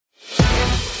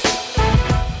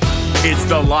It's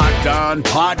the Locked On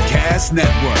Podcast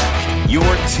Network, your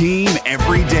team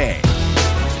every day.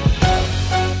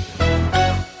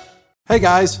 Hey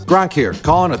guys, Gronk here,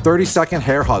 calling a 30-second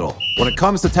hair huddle. When it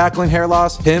comes to tackling hair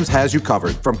loss, Hims has you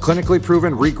covered. From clinically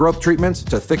proven regrowth treatments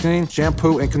to thickening,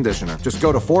 shampoo, and conditioner. Just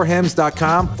go to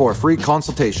 4hims.com for a free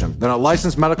consultation. Then a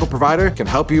licensed medical provider can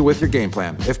help you with your game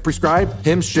plan. If prescribed,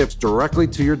 Hims ships directly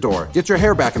to your door. Get your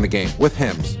hair back in the game with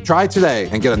Hims. Try today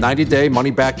and get a 90-day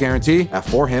money-back guarantee at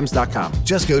 4hims.com.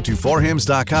 Just go to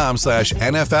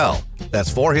 4hims.com/NFL.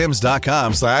 That's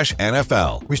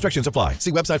 4hims.com/NFL. Restrictions apply.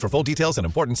 See website for full details and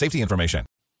important safety information.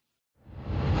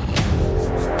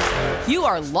 You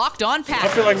are Locked On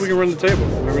Packers. I feel like we can run the table.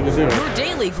 We're going to do it. Your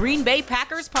daily Green Bay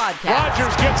Packers podcast.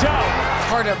 Rodgers gets out.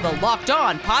 Part of the Locked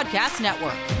On Podcast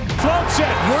Network. Floats it.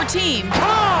 Your team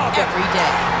every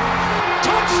day.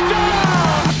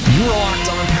 Touchdown! You are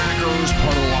Locked On Packers,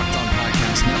 part of the Locked On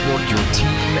Podcast Network, your team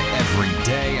every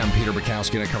day. I'm Peter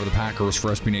Bukowski, and I cover the Packers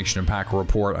for SB Nation and Packer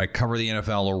Report. I cover the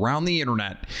NFL around the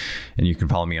internet, and you can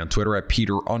follow me on Twitter at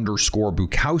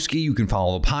Peter_Bukowski. You can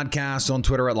follow the podcast on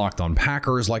Twitter at Locked On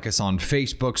Packers. Like us on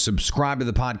Facebook. Subscribe to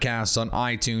the podcast on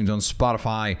iTunes, on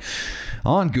Spotify,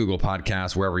 on Google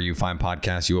Podcasts. Wherever you find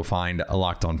podcasts, you will find a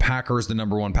Locked On Packers, the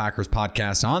number one Packers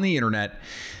podcast on the internet,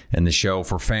 and the show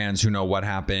for fans who know what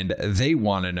happened. They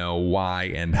want to know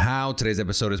why and how. Today's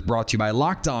episode is brought to you by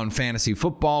Locked On Fantasy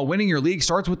Football. Winning your league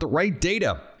starts with the right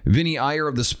data. Vinny Iyer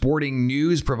of the Sporting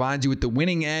News provides you with the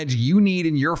winning edge you need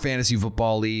in your fantasy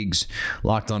football leagues.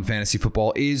 Locked On Fantasy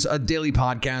Football is a daily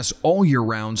podcast all year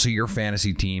round, so your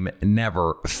fantasy team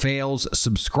never fails.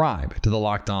 Subscribe to the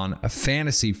Locked On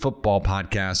Fantasy Football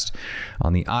podcast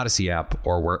on the Odyssey app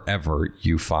or wherever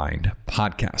you find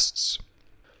podcasts.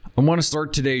 I want to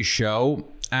start today's show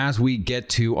as we get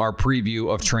to our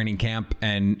preview of training camp.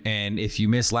 And if you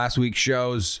missed last week's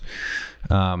shows,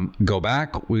 go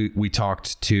back. We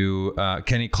talked to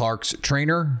Kenny Clark's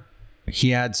trainer.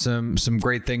 He had some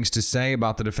great things to say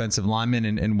about the defensive lineman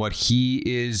and what he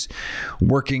is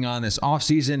working on this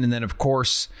offseason. And then, of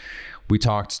course, we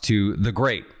talked to the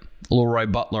great Leroy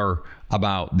Butler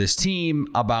about this team,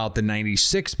 about the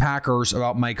 96 Packers,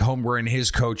 about Mike Holmgren and his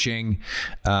coaching,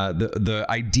 the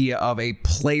idea of a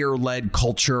player-led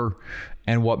culture,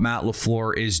 and what Matt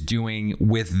LaFleur is doing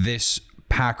with this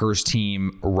Packers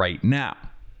team right now.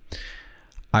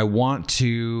 I want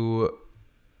to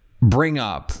bring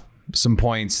up some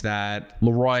points that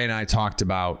Leroy and I talked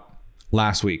about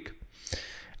last week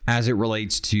as it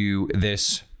relates to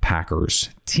this Packers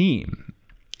team.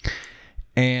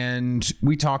 And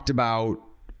we talked about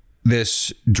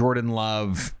this Jordan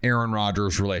Love, Aaron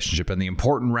Rodgers relationship and the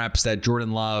important reps that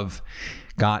Jordan Love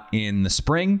got in the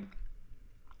spring.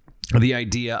 The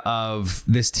idea of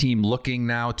this team looking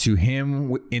now to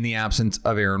him in the absence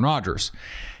of Aaron Rodgers.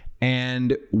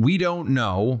 And we don't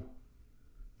know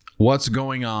what's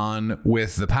going on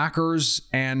with the Packers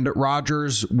and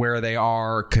Rodgers, where they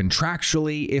are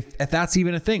contractually, if that's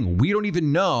even a thing. We don't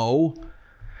even know.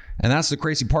 And that's the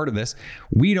crazy part of this.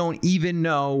 We don't even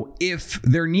know if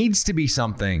there needs to be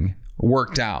something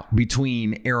worked out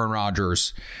between Aaron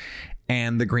Rodgers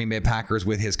and the Green Bay Packers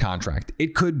with his contract.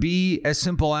 It could be as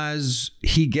simple as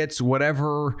he gets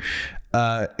whatever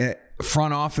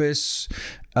front office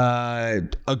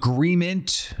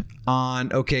agreement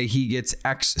on, okay, he gets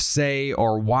X say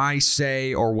or Y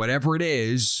say or whatever it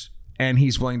is, and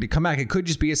he's willing to come back. It could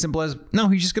just be as simple as, no,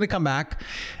 he's just going to come back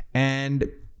and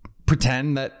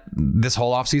pretend that this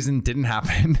whole offseason didn't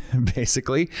happen,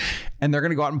 basically, and they're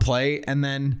going to go out and play, and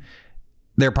then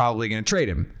they're probably going to trade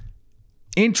him.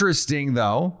 Interesting,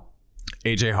 though,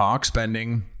 AJ Hawk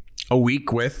spending a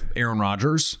week with Aaron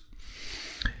Rodgers,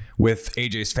 with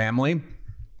AJ's family,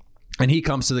 and he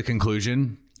comes to the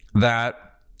conclusion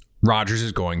that Rodgers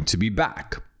is going to be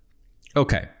back.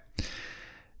 Okay,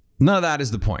 none of that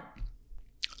is the point.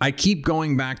 I keep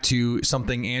going back to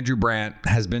something Andrew Brandt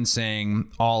has been saying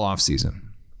all offseason.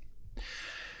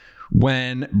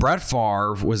 When Brett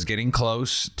Favre was getting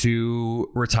close to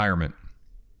retirement,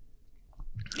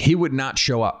 he would not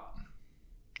show up.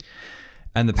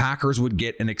 And the Packers would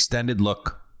get an extended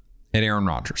look at Aaron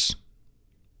Rodgers.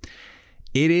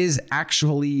 It is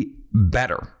actually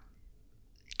better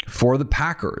for the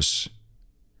Packers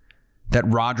that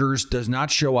Rodgers does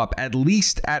not show up, at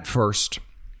least at first,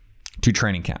 to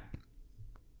training camp.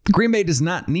 Green Bay does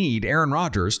not need Aaron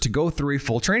Rodgers to go through a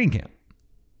full training camp.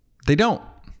 They don't.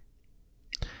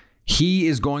 He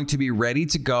is going to be ready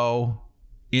to go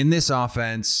in this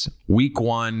offense week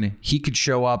one. He could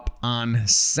show up on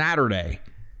Saturday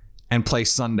and play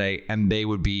Sunday, and they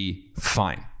would be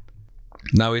fine.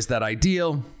 Now, is that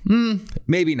ideal?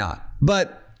 Maybe not,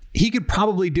 but he could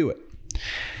probably do it.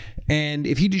 And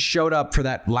if he just showed up for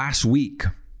that last week,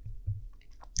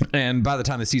 and by the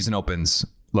time the season opens,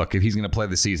 look, if he's going to play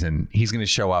the season, he's going to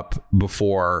show up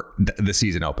before the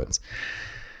season opens.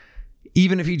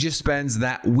 Even if he just spends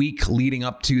that week leading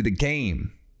up to the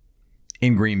game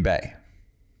in Green Bay,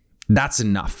 that's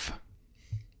enough.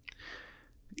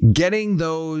 Getting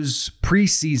those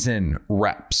preseason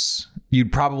reps,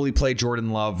 you'd probably play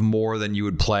Jordan Love more than you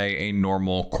would play a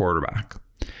normal quarterback.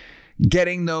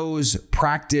 Getting those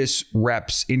practice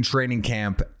reps in training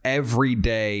camp every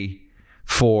day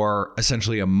for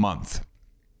essentially a month.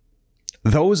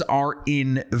 Those are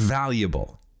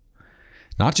invaluable.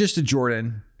 Not just to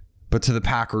Jordan, but to the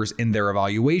Packers in their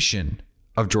evaluation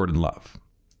of Jordan Love.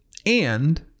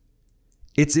 And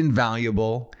it's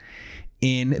invaluable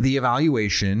in the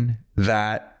evaluation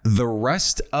that the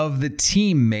rest of the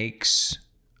team makes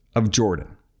of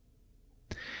Jordan.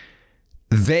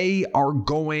 They are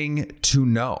going to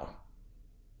know.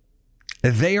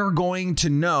 They are going to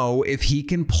know if he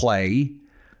can play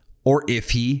or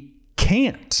if he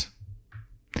can't.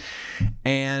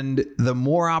 And the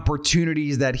more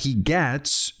opportunities that he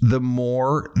gets, the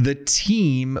more the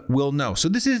team will know. So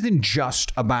this isn't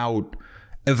just about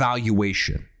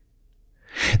evaluation.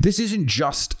 This isn't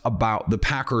just about the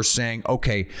Packers saying,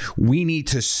 okay, we need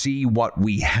to see what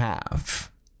we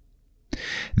have.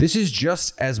 This is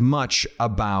just as much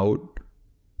about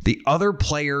the other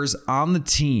players on the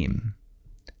team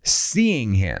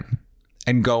seeing him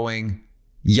and going,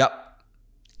 yep,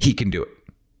 he can do it.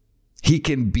 He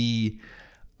can be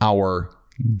our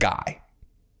guy.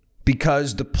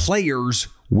 Because the players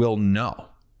will know.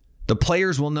 The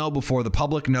players will know before the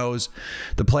public knows.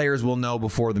 The players will know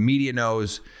before the media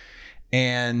knows.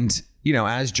 And, you know,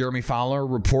 as Jeremy Fowler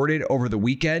reported over the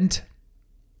weekend,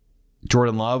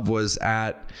 Jordan Love was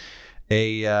at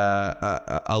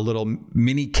a little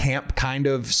mini camp kind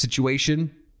of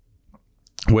situation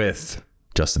with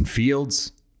Justin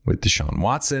Fields, with Deshaun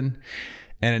Watson,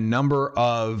 and a number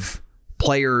of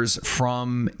players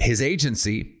from his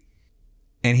agency.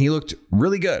 And he looked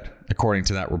really good, according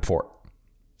to that report.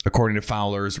 According to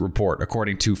Fowler's report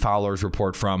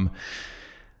from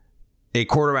a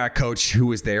quarterback coach who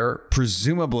was there,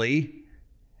 presumably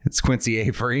it's Quincy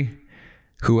Avery,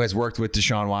 who has worked with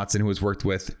Deshaun Watson, who has worked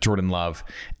with Jordan Love,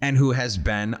 and who has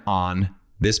been on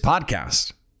this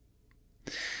podcast.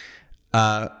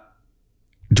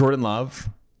 Jordan Love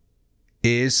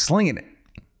is slinging it.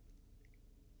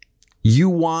 You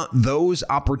want those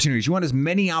opportunities. You want as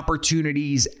many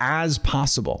opportunities as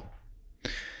possible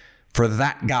for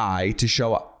that guy to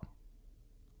show up.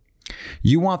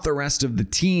 You want the rest of the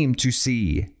team to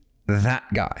see that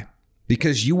guy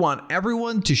because you want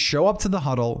everyone to show up to the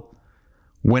huddle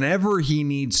whenever he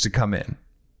needs to come in.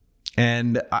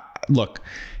 And look,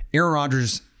 Aaron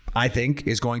Rodgers, I think,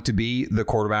 is going to be the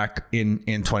quarterback in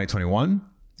 2021.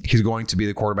 He's going to be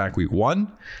the quarterback week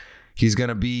 1. He's going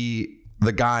to be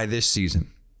the guy this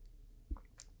season.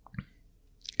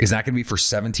 Is that going to be for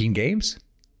 17 games?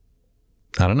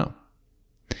 I don't know.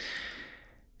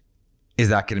 Is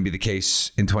that going to be the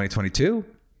case in 2022?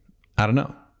 I don't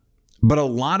know. But a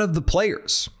lot of the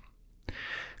players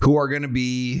who are going to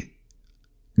be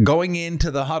going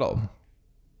into the huddle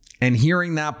and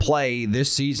hearing that play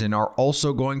this season are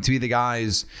also going to be the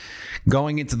guys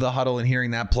going into the huddle and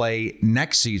hearing that play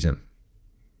next season,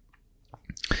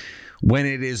 when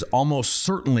it is almost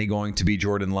certainly going to be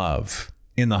Jordan Love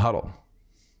in the huddle.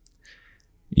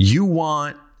 You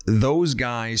want those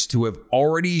guys to have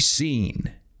already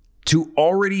seen, to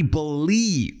already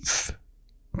believe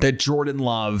that Jordan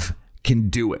Love can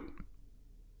do it.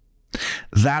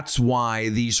 That's why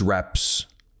these reps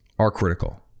are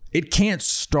critical. It can't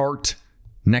start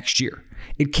next year.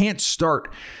 It can't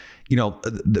start,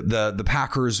 the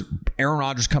Packers, Aaron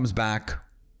Rodgers comes back.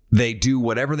 They do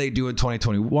whatever they do in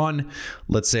 2021.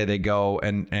 Let's say they go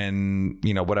and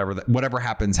whatever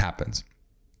happens.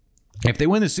 If they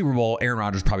win the Super Bowl, Aaron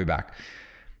Rodgers probably back.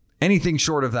 Anything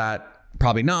short of that,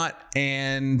 probably not.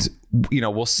 And,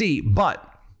 we'll see. But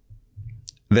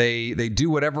they do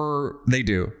whatever they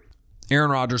do.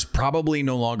 Aaron Rodgers probably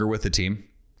no longer with the team.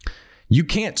 You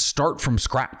can't start from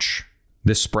scratch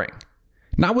this spring.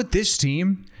 Not with this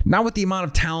team. Not with the amount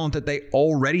of talent that they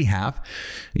already have.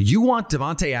 You want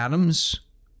Davante Adams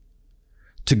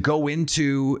to go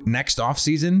into next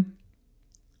offseason,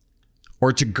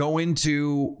 or to go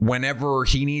into whenever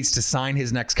he needs to sign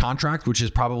his next contract, which is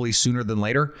probably sooner than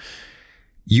later.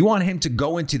 You want him to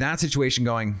go into that situation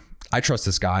going, I trust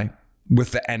this guy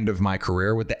with the end of my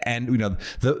career, with the end,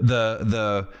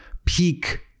 the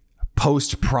peak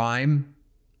post prime.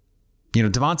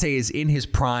 Davante is in his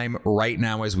prime right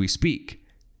now as we speak.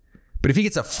 But if he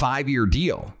gets a 5-year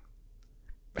deal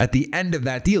At the end of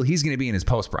that deal, he's going to be in his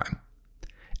post prime.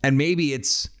 And maybe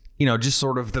it's, just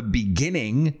sort of the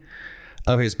beginning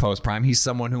of his post prime. He's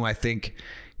someone who I think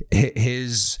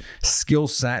his skill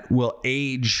set will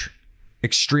age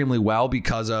extremely well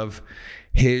because of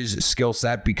his skill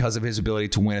set, because of his ability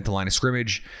to win at the line of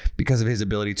scrimmage, because of his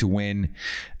ability to win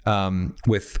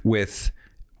with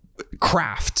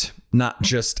craft, not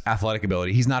just athletic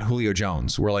ability. He's not Julio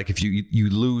Jones, where like if you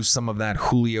lose some of that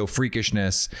Julio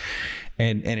freakishness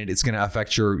and it's going to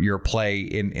affect your play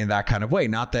in that kind of way.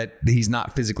 Not that he's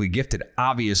not physically gifted.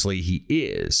 Obviously he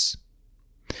is.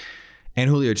 And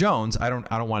Julio Jones, I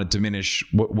don't want to diminish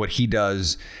what he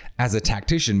does as a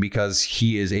tactician, because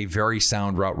he is a very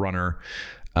sound route runner.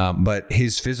 But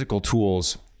his physical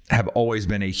tools have always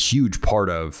been a huge part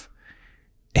of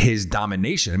his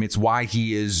domination. I mean, it's why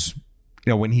he is,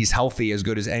 when he's healthy, as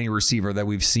good as any receiver that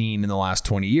we've seen in the last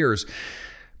 20 years,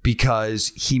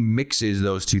 because he mixes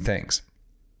those two things.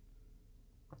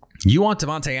 You want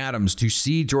Davante Adams to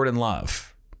see Jordan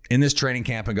Love in this training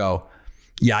camp and go,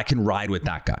 yeah, I can ride with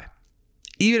that guy.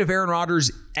 Even if Aaron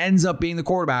Rodgers ends up being the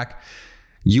quarterback,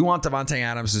 you want Davante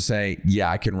Adams to say, yeah,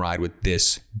 I can ride with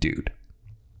this dude.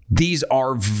 These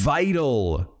are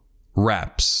vital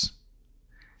reps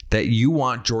that you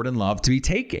want Jordan Love to be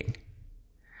taking.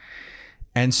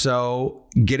 And so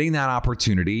getting that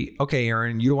opportunity, okay,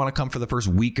 Aaron, you don't want to come for the first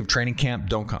week of training camp,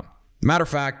 don't come. Matter of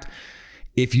fact,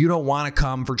 if you don't want to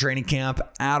come for training camp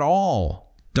at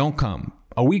all, don't come.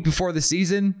 A week before the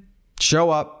season,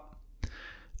 show up.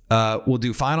 We'll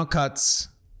do final cuts.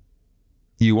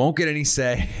 You won't get any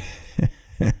say.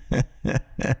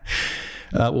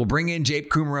 We'll bring in Jape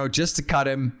Kumaro just to cut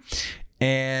him.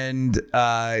 And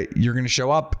you're going to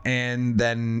show up, and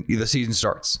then the season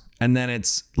starts. And then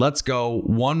it's, let's go,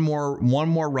 one more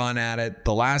run at it,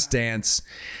 the last dance.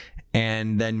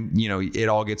 And then, it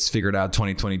all gets figured out.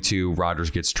 2022, Rodgers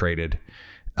gets traded.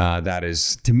 That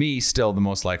is, to me, still the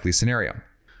most likely scenario.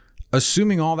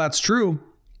 Assuming all that's true,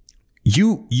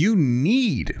 you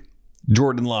need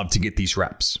Jordan Love to get these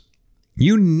reps.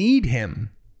 You need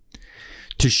him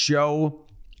to show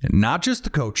not just the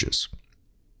coaches,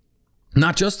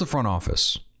 not just the front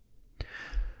office,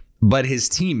 but his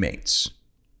teammates,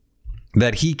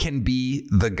 that he can be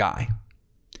the guy.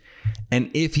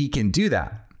 And if he can do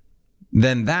that,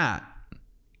 then that,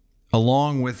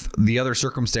 along with the other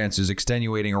circumstances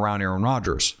extenuating around Aaron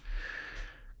Rodgers,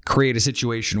 create a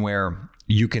situation where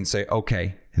you can say,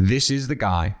 okay, this is the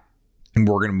guy, and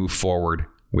we're going to move forward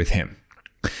with him.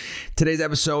 Today's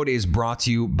episode is brought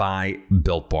to you by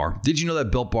Built Bar. Did you know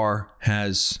that Built Bar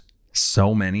has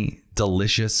so many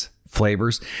delicious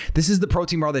flavors? This is the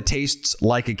protein bar that tastes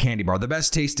like a candy bar, the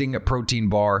best tasting protein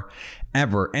bar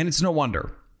ever. And it's no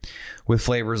wonder, with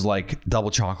flavors like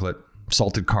double chocolate,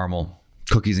 salted caramel,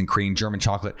 cookies and cream, German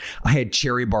chocolate. I had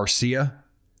cherry barcia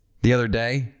the other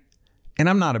day, and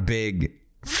I'm not a big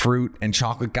fruit and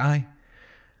chocolate guy.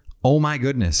 Oh my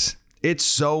goodness. It's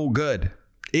so good.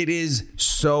 It is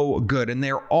so good. And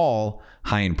they're all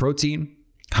high in protein,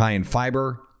 high in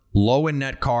fiber, low in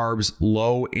net carbs,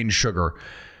 low in sugar.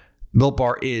 Built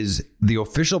Bar is the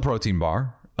official protein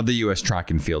bar of the U.S. track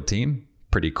and field team.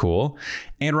 Pretty cool.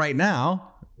 And right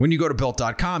now, when you go to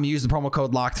Built.com, you use the promo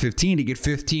code LOCKED15 to get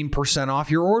 15%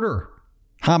 off your order.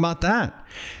 How about that?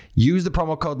 Use the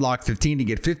promo code LOCKED15 to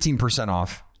get 15%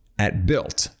 off at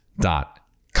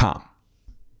Built.com.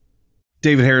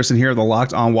 David Harrison here, the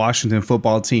Locked On Washington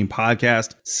Football Team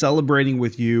podcast, celebrating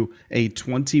with you a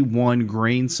 21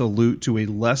 grain salute to a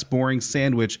less boring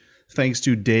sandwich thanks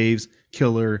to Dave's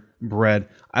Killer Bread.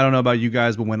 I don't know about you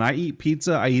guys, but when I eat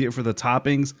pizza, I eat it for the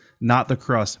toppings, not the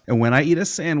crust. And when I eat a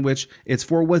sandwich, it's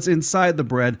for what's inside the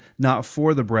bread, not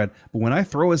for the bread. But when I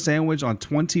throw a sandwich on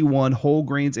 21 whole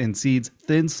grains and seeds,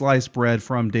 thin sliced bread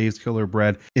from Dave's Killer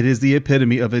Bread, it is the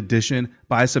epitome of addition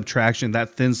by subtraction.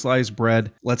 That thin sliced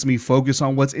bread lets me focus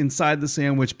on what's inside the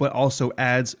sandwich, but also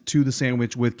adds to the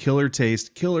sandwich with killer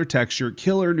taste, killer texture,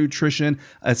 killer nutrition,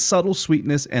 a subtle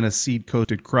sweetness, and a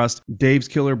seed-coated crust. Dave's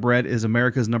Killer Bread is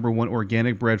America's #1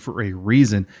 organic bread for a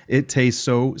reason. It tastes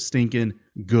so stinking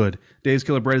good. Dave's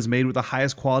Killer Bread is made with the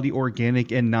highest quality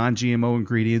organic and non-GMO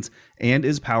ingredients and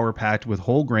is power-packed with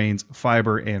whole grains,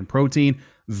 fiber, and protein.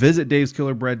 Visit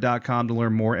daveskillerbread.com to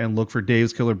learn more and look for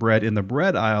Dave's Killer Bread in the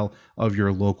bread aisle of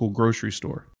your local grocery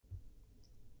store.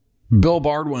 Bill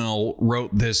Bardwell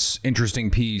wrote this interesting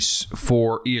piece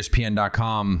for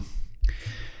ESPN.com,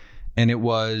 and it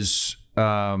was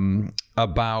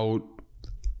about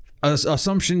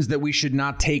assumptions that we should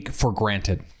not take for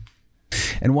granted.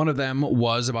 And one of them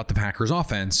was about the Packers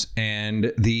offense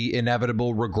and the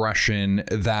inevitable regression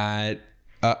that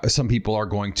some people are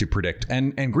going to predict.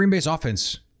 And Green Bay's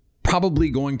offense probably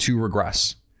going to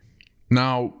regress.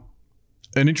 Now,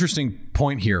 an interesting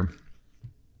point here.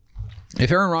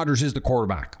 If Aaron Rodgers is the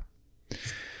quarterback,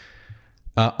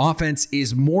 offense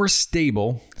is more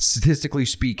stable, statistically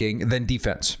speaking, than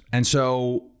defense. And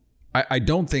so I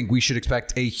don't think we should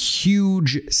expect a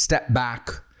huge step back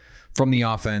from the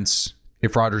offense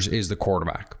if Rodgers is the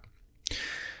quarterback.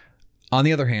 On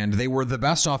the other hand, they were the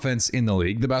best offense in the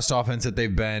league, the best offense that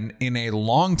they've been in a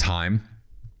long time.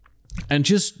 And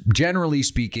just generally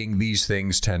speaking, these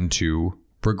things tend to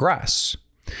progress.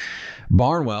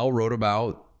 Barnwell wrote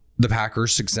about the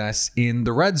Packers' success in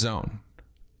the red zone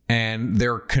and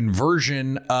their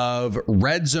conversion of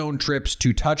red zone trips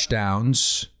to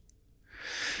touchdowns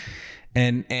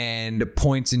and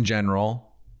points in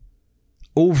general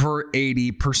over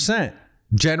 80%.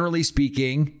 Generally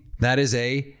speaking, that is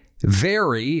a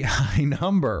very high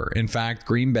number. In fact,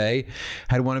 Green Bay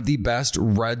had one of the best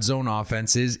red zone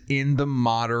offenses in the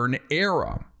modern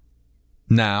era.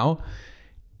 Now,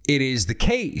 it is the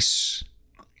case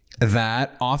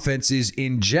that offenses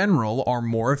in general are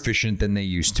more efficient than they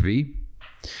used to be.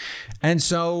 And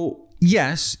so,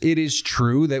 yes, it is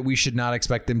true that we should not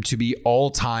expect them to be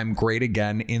all-time great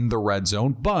again in the red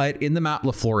zone. But in the Matt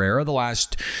LaFleur era, the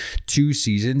last 2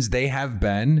 seasons, they have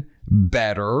been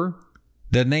better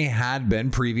than they had been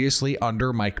previously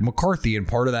under Mike McCarthy. And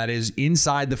part of that is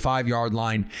inside the 5-yard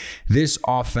line, this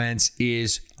offense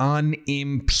is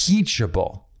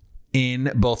unimpeachable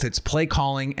in both its play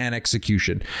calling and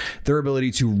execution. Their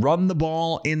ability to run the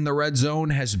ball in the red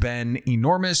zone has been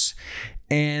enormous,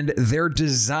 and their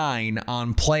design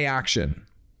on play action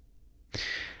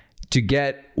to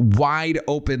get wide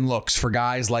open looks for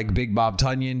guys like Big Bob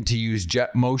Tunyon, to use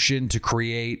jet motion to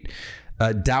create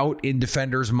doubt in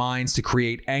defenders' minds, to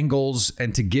create angles,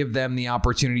 and to give them the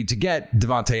opportunity to get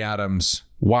Devontae Adams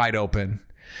wide open,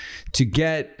 to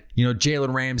get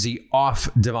Jalen Ramsey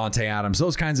off Devontae Adams,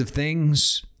 those kinds of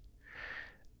things.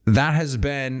 That has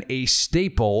been a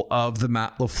staple of the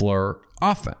Matt LaFleur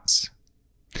offense.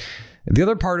 The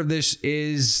other part of this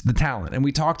is the talent. And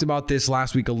we talked about this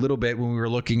last week a little bit when we were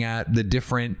looking at the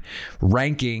different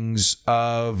rankings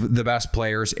of the best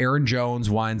players. Aaron Jones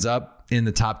winds up in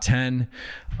the top 10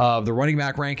 of the running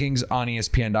back rankings on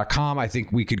ESPN.com. I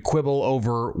think we could quibble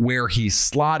over where he's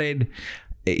slotted.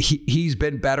 He's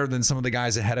been better than some of the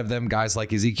guys ahead of them, guys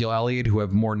like Ezekiel Elliott, who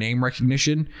have more name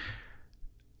recognition.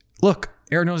 Look,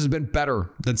 Aaron Jones has been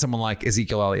better than someone like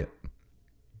Ezekiel Elliott.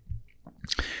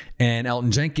 And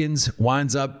Elton Jenkins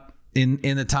winds up in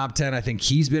the top 10. I think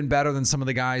he's been better than some of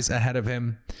the guys ahead of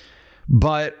him.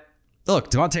 But look,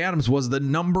 Devontae Adams was the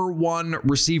number 1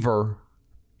 receiver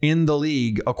in the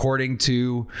league, according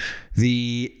to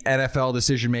the NFL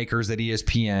decision makers that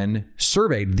ESPN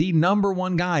surveyed. The number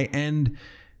 1 guy. And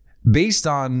based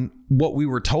on what we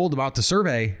were told about the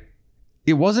survey,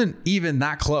 it wasn't even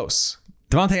that close.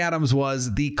 Devontae Adams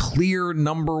was the clear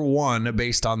number 1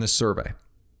 based on this survey.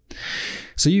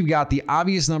 So you've got the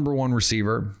obvious number 1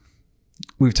 receiver.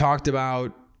 We've talked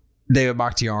about David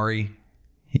Bakhtiari.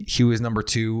 He was number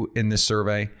 2 in this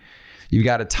survey. You've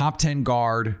got a top 10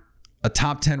 guard, a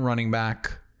top 10 running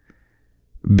back,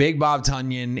 Big Bob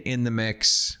Tunyon in the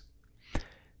mix.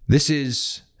 This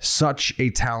is such a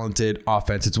talented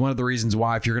offense. It's one of the reasons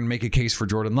why, if you're going to make a case for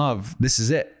Jordan Love, this is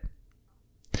it.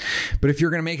 But if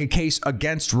you're going to make a case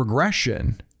against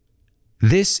regression,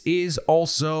 this is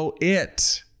also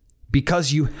it.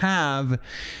 Because you have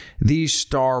these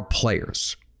star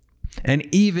players. And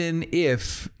even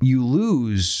if you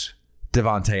lose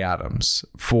Devontae Adams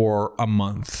for a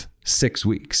month, 6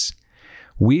 weeks,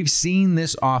 we've seen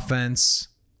this offense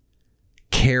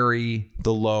carry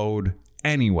the load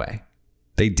anyway.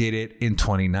 They did it in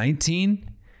 2019.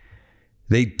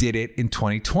 They did it in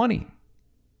 2020.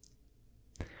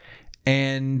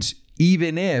 And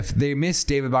even if they miss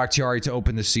David Bakhtiari to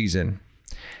open the season,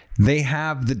 they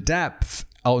have the depth.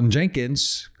 Elton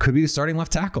Jenkins could be the starting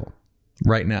left tackle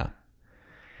right now.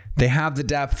 They have the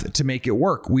depth to make it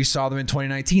work. We saw them in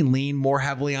 2019 lean more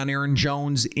heavily on Aaron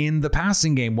Jones in the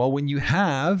passing game. Well, when you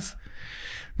have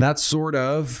that sort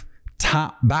of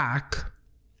top back,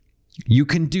 you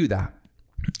can do that.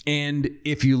 And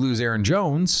if you lose Aaron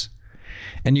Jones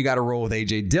and you got to roll with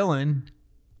A.J. Dillon,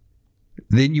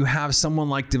 then you have someone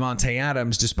like Devontae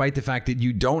Adams, despite the fact that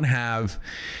you don't have,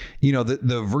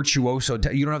 the virtuoso,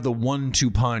 you don't have the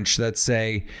 1-2 punch that,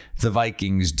 say, the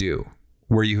Vikings do,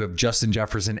 where you have Justin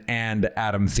Jefferson and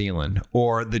Adam Thielen,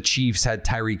 or the Chiefs had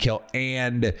Tyreek Hill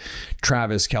and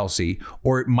Travis Kelce,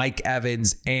 or Mike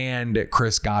Evans and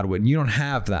Chris Godwin. You don't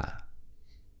have that.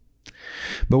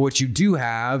 But what you do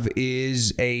have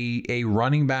is a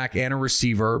running back and a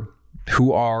receiver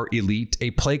who are elite,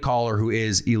 a play caller who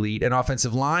is elite, an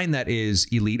offensive line that is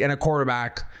elite, and a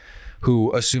quarterback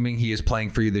who, assuming he is playing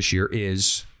for you this year,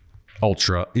 is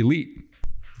ultra elite.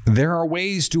 There are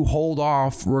ways to hold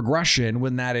off regression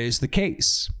when that is the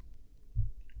case.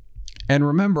 And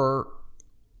remember,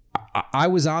 I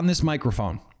was on this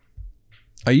microphone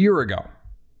a year ago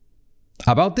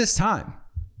about this time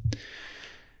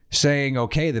saying,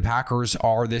 okay, the Packers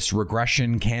are this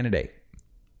regression candidate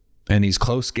in these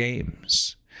close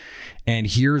games. And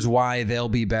here's why they'll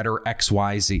be better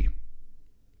XYZ.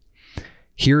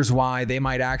 Here's why they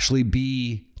might actually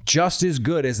be just as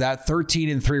good as that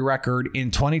 13-3 record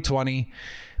in 2020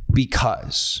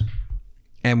 because.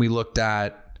 And we looked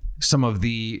at some of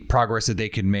the progress that they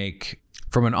can make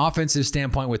from an offensive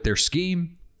standpoint with their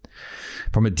scheme.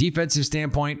 From a defensive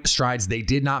standpoint, strides they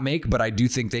did not make, but I do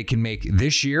think they can make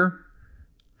this year.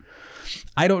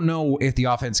 I don't know if the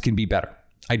offense can be better.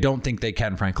 I don't think they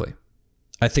can, frankly.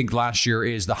 I think last year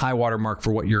is the high water mark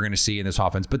for what you're going to see in this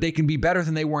offense, but they can be better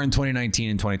than they were in 2019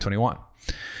 and 2021.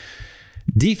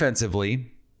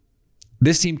 Defensively,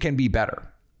 this team can be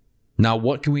better. Now,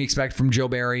 what can we expect from Joe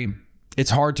Barry?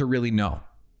 It's hard to really know.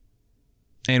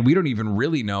 And we don't even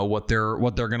really know what they're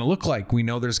going to look like. We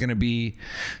know there's going to be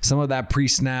some of that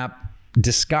pre-snap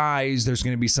disguise. There's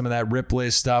going to be some of that rip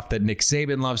list stuff that Nick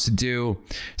Saban loves to do.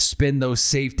 Spin those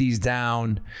safeties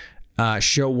down,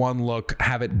 show one look,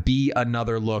 have it be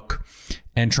another look,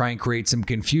 and try and create some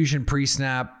confusion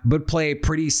pre-snap, but play a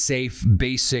pretty safe,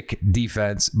 basic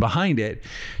defense behind it.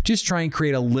 Just try and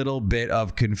create a little bit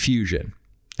of confusion.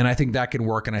 And I think that can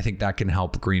work, and I think that can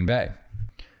help Green Bay.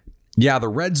 Yeah, the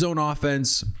red zone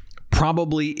offense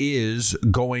probably is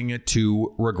going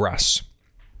to regress.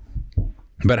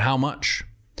 But how much?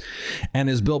 And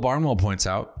as Bill Barnwell points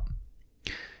out,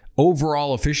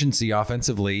 overall efficiency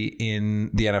offensively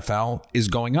in the NFL is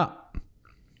going up.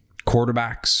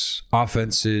 Quarterbacks,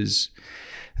 offenses,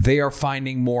 they are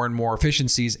finding more and more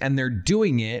efficiencies, and they're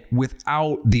doing it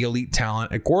without the elite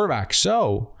talent at quarterback.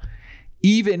 So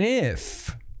even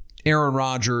if Aaron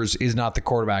Rodgers is not the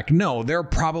quarterback, no, they're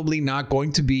probably not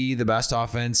going to be the best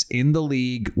offense in the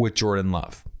league with Jordan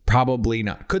Love. Probably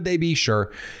not. Could they be?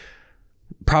 Sure.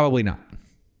 Probably not.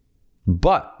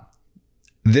 But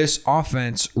this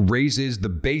offense raises the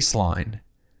baseline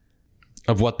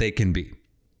of what they can be.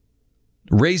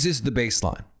 Raises the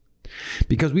baseline.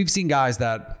 Because we've seen guys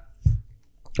that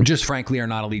just frankly are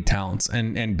not elite talents.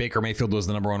 And Baker Mayfield was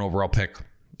the number 1 overall pick.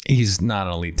 He's not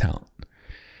an elite talent.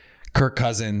 Kirk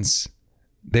Cousins,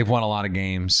 they've won a lot of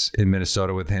games in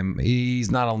Minnesota with him.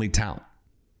 He's not an elite talent.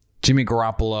 Jimmy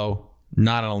Garoppolo,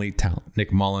 not an elite talent.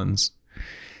 Nick Mullins,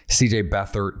 CJ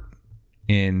Beathard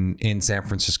in San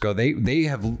Francisco. They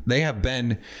have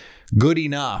been good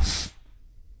enough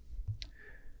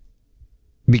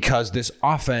because this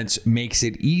offense makes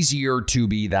it easier to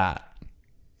be that.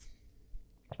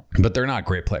 But they're not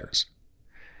great players.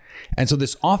 And so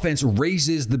this offense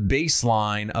raises the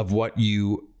baseline of what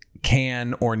you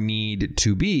can or need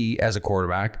to be as a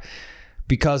quarterback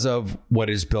because of what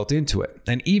is built into it.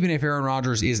 And even if Aaron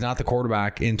Rodgers is not the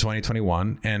quarterback in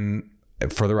 2021, and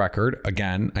for the record,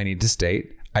 again, I need to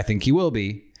state, I think he will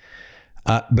be.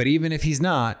 But even if he's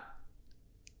not,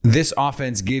 this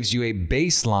offense gives you a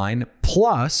baseline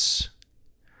plus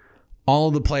all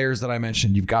of the players that I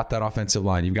mentioned. You've got that offensive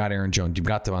line. You've got Aaron Jones. You've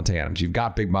got Devontae Adams. You've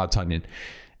got Big Bob Tunyon.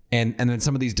 And then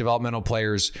some of these developmental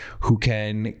players who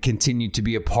can continue to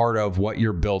be a part of what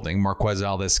you're building. Marquez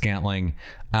Valdes-Scantling,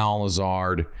 Al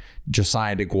Lazard,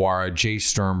 Josiah DeGuara, Jay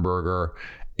Sternberger,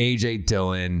 A.J.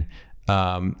 Dillon,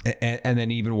 and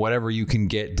then even whatever you can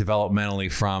get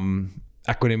developmentally from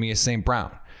Equanimeous St.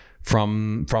 Brown,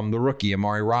 from the rookie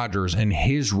Amari Rodgers and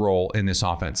his role in this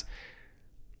offense.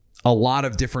 A lot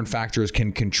of different factors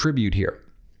can contribute here.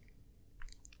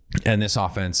 And this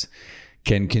offense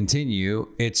can continue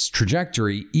its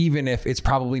trajectory, even if it's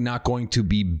probably not going to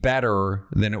be better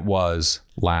than it was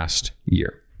last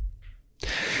year.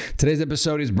 Today's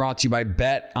episode is brought to you by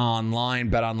Bet Online.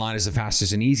 Bet Online is the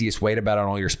fastest and easiest way to bet on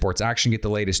all your sports action. Get the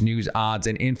latest news, odds,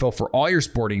 and info for all your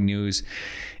sporting news,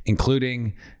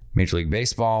 including Major League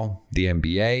Baseball, the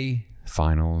NBA.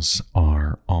 Finals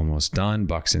are almost done.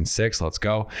 Bucks in 6. Let's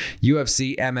go.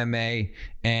 UFC, MMA,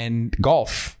 and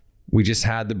golf. We just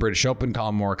had the British Open.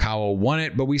 Colin Morikawa won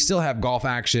it, but we still have golf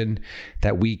action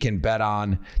that we can bet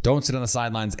on. Don't sit on the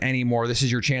sidelines anymore. This is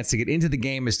your chance to get into the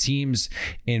game as teams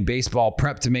in baseball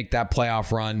prep to make that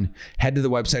playoff run. Head to the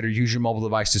website or use your mobile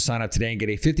device to sign up today and get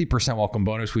a 50% welcome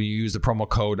bonus when you use the promo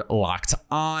code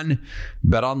LOCKEDON.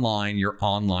 Bet Online, your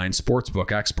online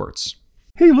sportsbook experts.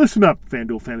 Hey, listen up,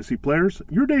 FanDuel Fantasy players.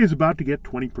 Your day is about to get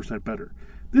 20% better.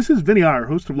 This is Vinny Iyer,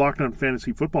 host of Locked On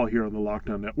Fantasy Football here on the Locked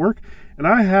On Network, and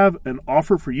I have an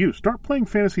offer for you. Start playing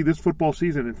fantasy this football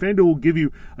season, and FanDuel will give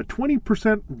you a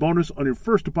 20% bonus on your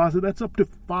first deposit. That's up to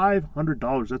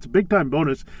 $500. That's a big-time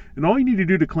bonus, and all you need to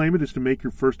do to claim it is to make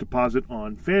your first deposit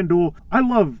on FanDuel. I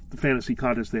love the fantasy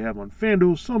contests they have on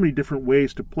FanDuel. So many different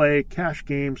ways to play, cash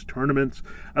games, tournaments.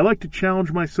 I like to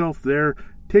challenge myself there.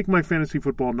 Take my fantasy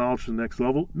football knowledge to the next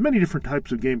level. Many different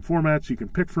types of game formats you can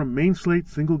pick from: main slate,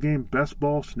 single game, best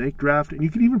ball, snake draft, and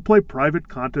you can even play private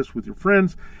contests with your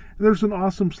friends. And there's an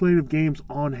awesome slate of games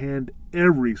on hand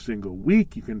every single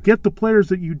week. You can get the players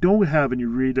that you don't have in your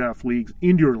redraft leagues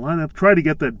into your lineup. Try to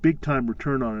get that big time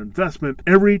return on investment.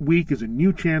 Every week is a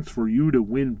new chance for you to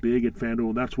win big at FanDuel,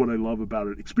 and that's what I love about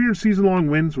it. Experience season-long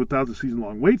wins without the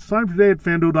season-long waits. Sign up today at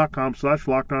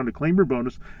FanDuel.com/lockedon to claim your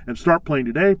bonus and start playing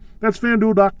today. That's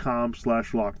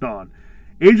FanDuel.com/lockedon.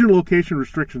 Age and location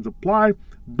restrictions apply.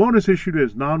 Bonus issued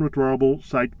as non-withdrawable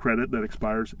site credit that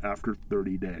expires after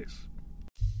 30 days.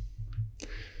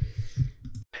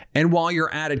 And while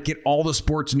you're at it, get all the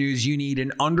sports news you need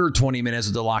in under 20 minutes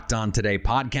of the Locked On Today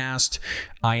podcast.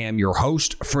 I am your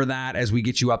host for that as we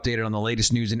get you updated on the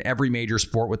latest news in every major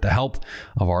sport with the help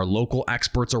of our local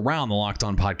experts around the Locked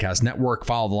On Podcast Network.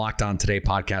 Follow the Locked On Today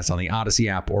podcast on the Odyssey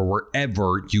app or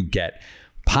wherever you get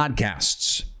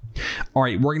podcasts. All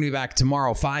right, we're going to be back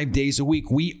tomorrow, 5 days a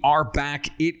week. We are back.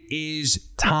 It is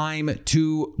time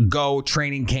to go.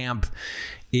 Training camp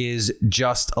is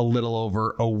just a little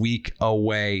over a week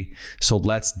away. So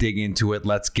let's dig into it.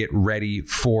 Let's get ready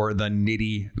for the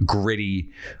nitty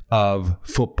gritty of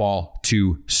football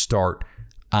to start.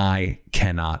 I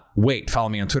cannot wait. Follow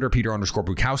me on Twitter,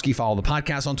 Peter_Bukowski. Follow the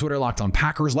podcast on Twitter, Locked On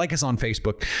Packers. Like us on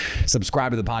Facebook.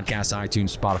 Subscribe to the podcast,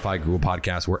 iTunes, Spotify, Google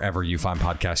Podcasts, wherever you find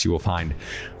podcasts, you will find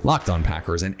Locked On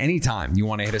Packers. And anytime you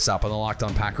want to hit us up on the Locked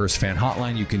On Packers fan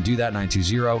hotline, you can do that,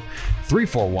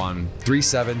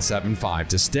 920-341-3775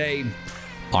 to stay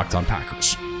Locked On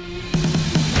Packers.